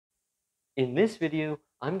In this video,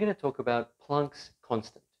 I'm going to talk about Planck's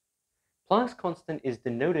constant. Planck's constant is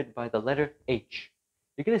denoted by the letter h.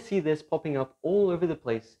 You're going to see this popping up all over the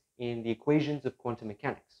place in the equations of quantum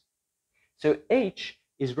mechanics. So h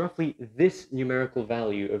is roughly this numerical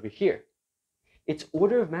value over here. Its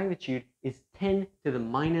order of magnitude is 10 to the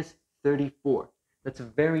minus 34. That's a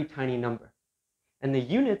very tiny number. And the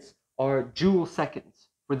units are joule seconds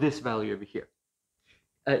for this value over here.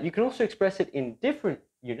 You can also express it in different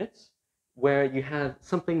units where you have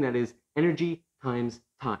something that is energy times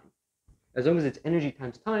time. As long as it's energy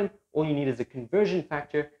times time, all you need is a conversion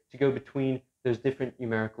factor to go between those different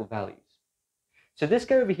numerical values. So this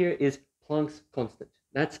guy over here is Planck's constant.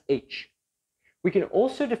 That's h. We can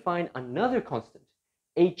also define another constant,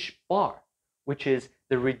 h bar, which is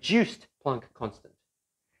the reduced Planck constant.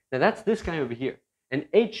 Now that's this guy over here. And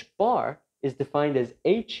h bar is defined as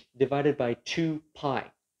h divided by 2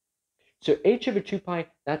 pi. So h over 2 pi,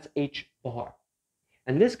 that's h bar.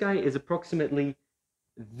 And this guy is approximately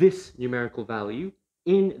this numerical value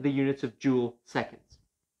in the units of joule seconds.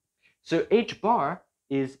 So h bar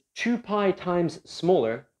is 2 pi times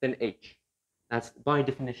smaller than h. That's by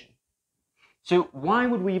definition. So why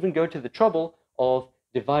would we even go to the trouble of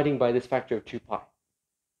dividing by this factor of 2 pi?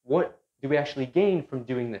 What do we actually gain from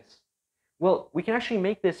doing this? Well, we can actually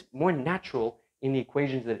make this more natural in the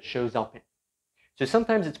equations that it shows up in. So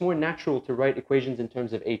sometimes it's more natural to write equations in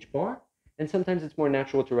terms of h bar, and sometimes it's more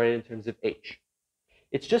natural to write it in terms of h.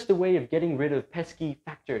 It's just a way of getting rid of pesky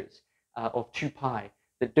factors of 2 pi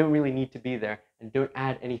that don't really need to be there and don't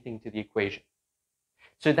add anything to the equation.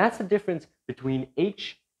 So that's the difference between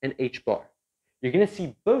h and h bar. You're going to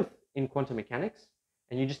see both in quantum mechanics,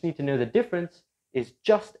 and you just need to know the difference is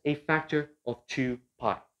just a factor of 2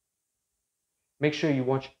 pi. Make sure you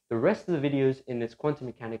watch the rest of the videos in this quantum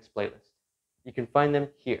mechanics playlist. You can find them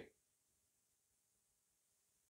here.